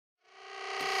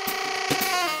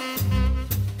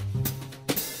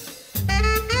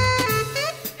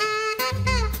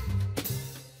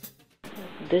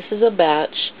This is a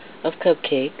batch of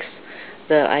cupcakes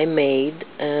that I made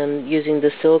and using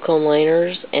the silicone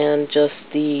liners and just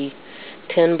the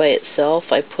tin by itself.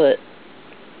 I put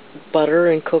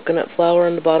butter and coconut flour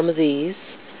on the bottom of these.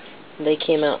 They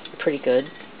came out pretty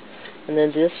good. And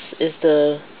then this is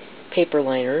the paper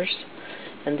liners,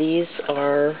 and these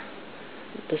are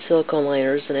the silicone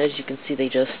liners, and as you can see they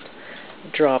just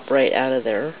drop right out of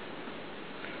there.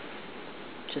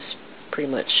 Just pretty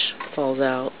much falls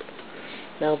out.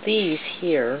 Now these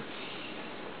here,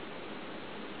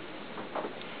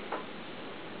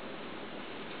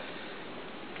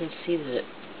 you can see that it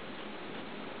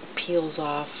peels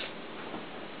off,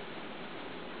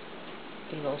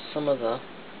 you know, some of the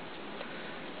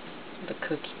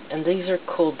cookie. And these are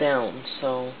cooled down,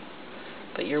 so,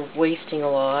 but you're wasting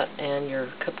a lot, and your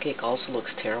cupcake also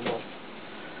looks terrible.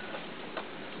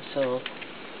 So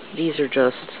these are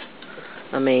just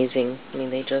amazing. I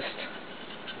mean, they just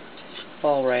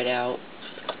fall right out,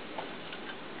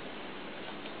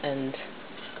 and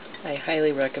I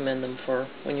highly recommend them for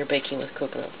when you're baking with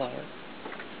coconut flour.